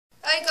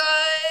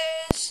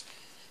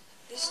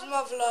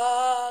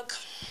vlog.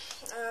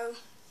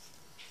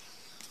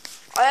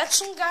 I had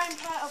some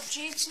gameplay of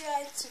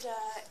GTA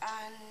today,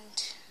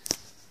 and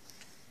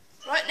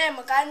right now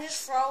my game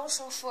just froze,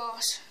 so I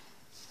thought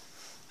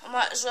I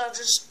might as well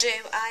just do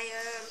a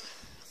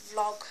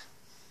vlog.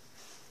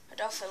 I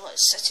don't feel like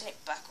setting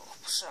it back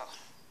up, so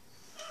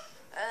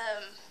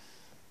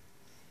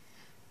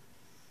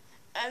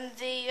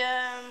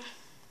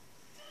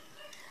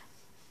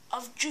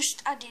I've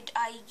just added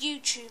a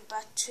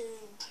YouTuber to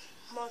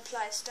my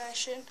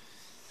PlayStation,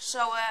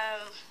 so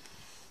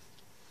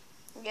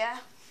yeah,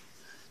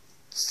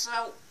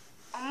 so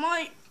I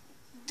might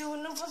do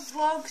another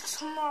vlog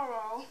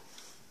tomorrow.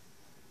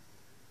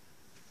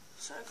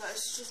 Sorry guys,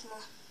 it's just my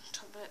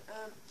tablet.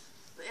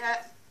 But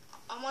yeah,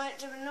 I might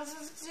do another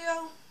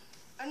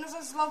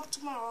vlog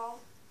tomorrow.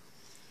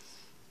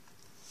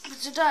 But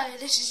today,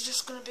 this is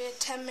just going to be a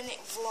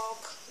 10-minute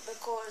vlog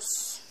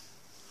because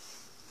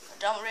I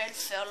don't really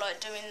feel like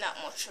doing that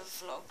much of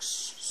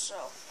vlogs.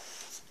 So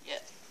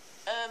yeah,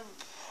 hang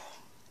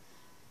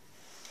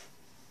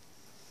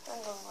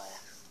on there.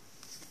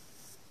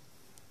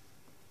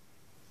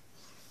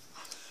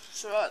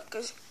 It's alright,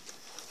 because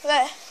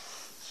there.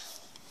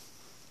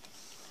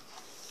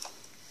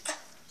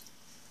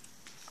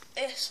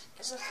 This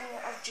is a thing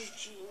that I've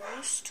just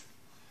used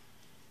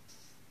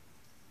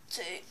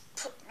to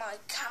put my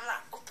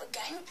camera up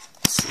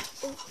against.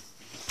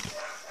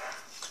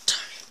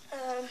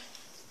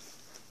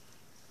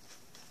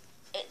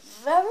 It's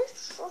very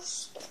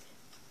trusty,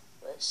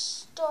 but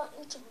it's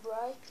starting to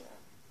break now.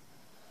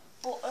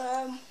 But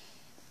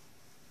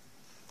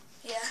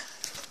yeah.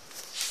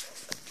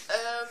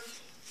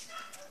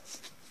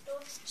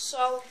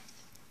 So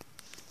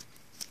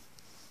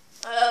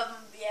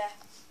yeah.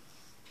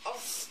 I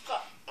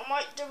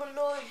might do a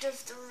Lord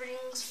of the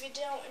Rings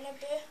video in a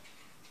bit.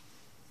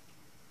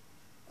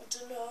 I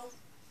don't know.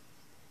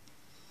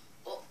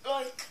 But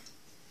like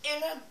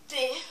in a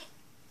bit,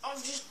 I'm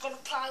just gonna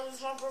play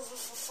with my brother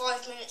for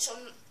 5 minutes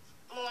on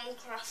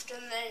Minecraft,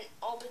 and then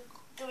I'll be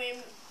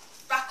doing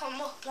back on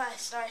my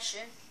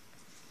PlayStation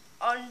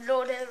on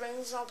Lord of the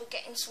Rings, and I'll be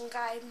getting some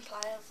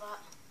gameplay of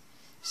that.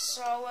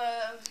 So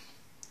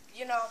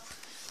you know,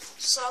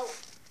 so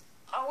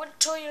I would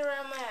toy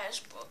around my house,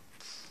 but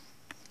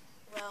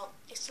well,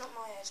 it's not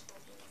my house, but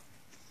you know,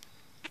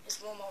 it's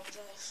my mum's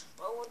house.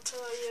 But I would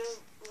toy you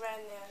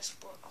around the house,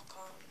 but I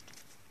can't.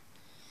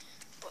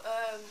 But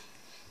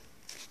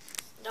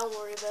don't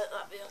worry about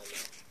that video.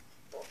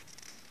 But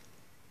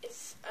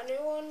if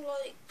anyone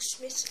likes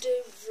me to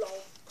do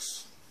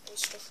vlogs and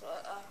stuff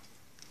like that,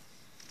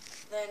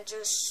 then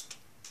just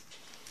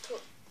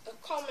put a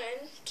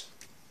comment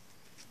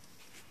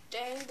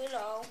down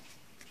below.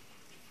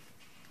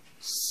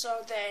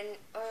 So then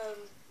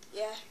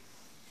yeah.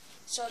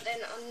 So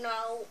then I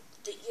know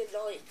that you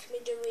like me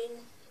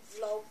doing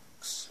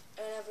vlogs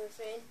and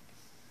everything.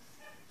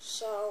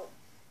 So,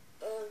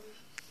 I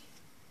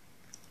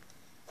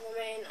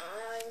mean, I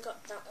ain't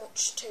got that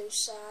much to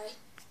say,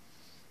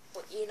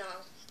 but you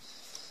know,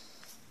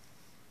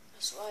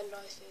 that's why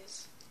life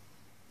is.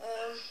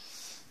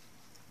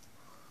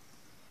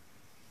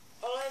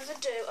 I'll either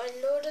do a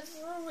Lord of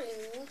the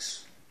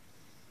Rings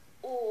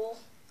or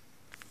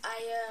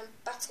a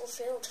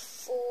Battlefield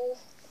 4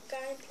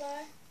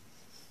 gameplay.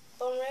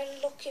 I'm really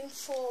looking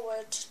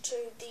forward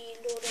to the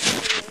Lord of the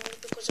Rings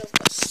because I've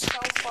got so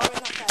far in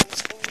my game,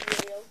 it's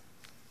unreal.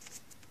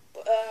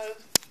 But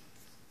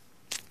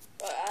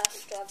I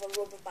have to have a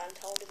rubber band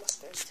holding my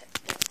screen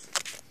protector,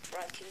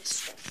 breaking the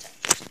screen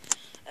protector.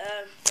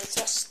 It's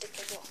not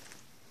sticking up.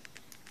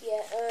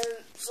 Yeah.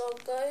 So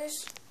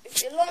guys,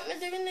 if you like me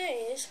doing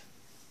these,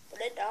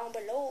 put it down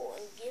below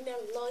and give me a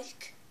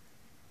like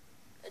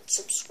and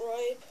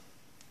subscribe.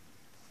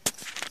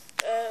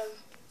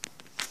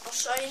 I'll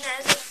show you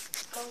now that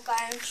my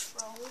game's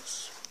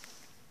froze.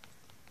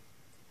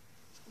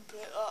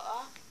 Complete like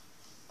that.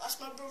 That's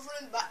my brother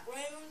in the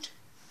background.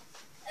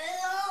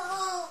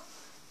 Hello.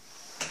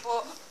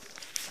 But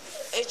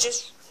it's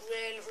just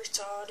really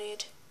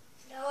retarded.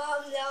 No,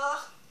 I'm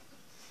not.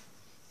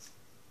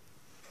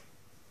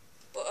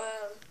 But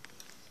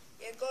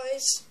yeah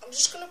guys, I'm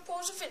just gonna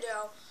pause the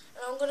video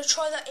and I'm gonna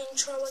try that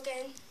intro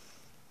again.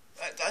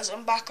 Right guys,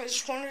 I'm back. I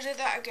just want to do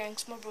that again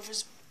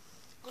because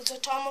I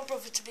told my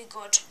brother to be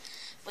good.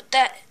 But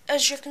that,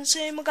 as you can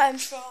see, my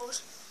game's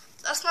froze.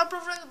 That's my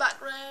brother in the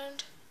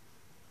background.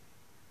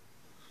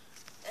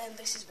 And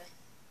this is me.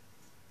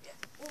 Yeah.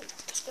 Ooh,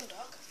 that's gone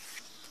dark.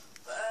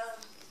 But,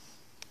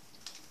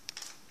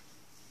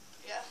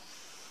 yeah.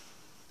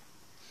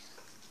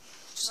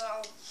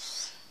 So,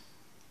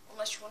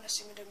 unless you want to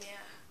see me do me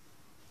hair,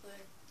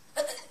 I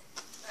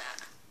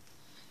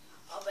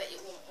bet you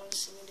won't want to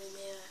see me do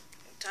me hair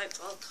type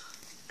vlog.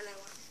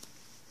 Anyway.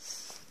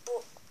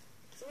 But,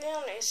 to be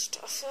honest,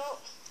 I feel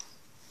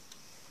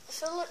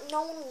like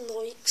no one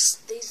likes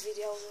these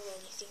videos or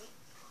anything.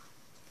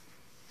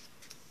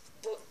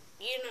 But,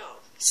 you know,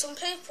 some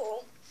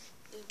people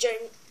are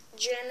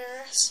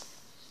generous.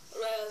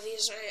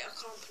 Obviously, I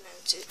can't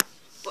pronounce it.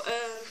 But,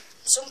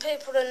 some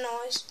people are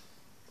nice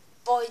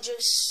by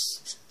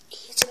just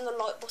hitting the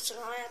like button.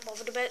 I am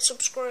bothered about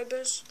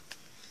subscribers.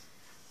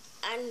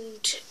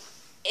 And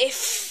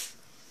if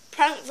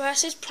Prank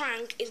versus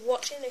Prank is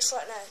watching this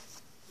right now,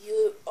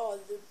 you are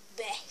the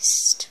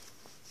best.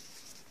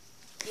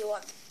 You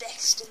are the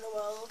best in the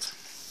world.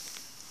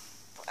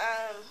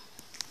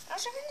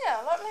 As you can do,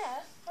 I like my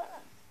hair.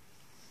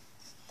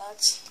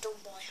 That's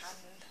done by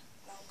hand.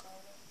 No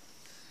colour.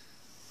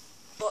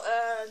 But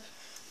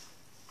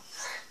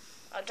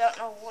I don't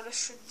know what I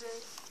should do.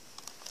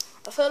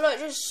 I feel like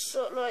just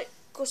sort of like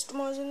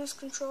customising this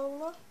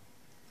controller.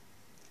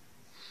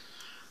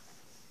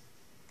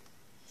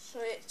 So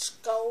it's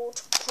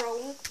gold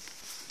chrome.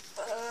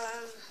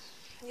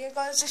 Yeah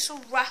guys, this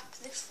will wrap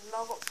this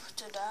vlog up for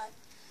today.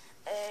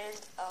 And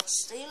I'll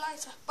see you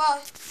later.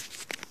 Bye.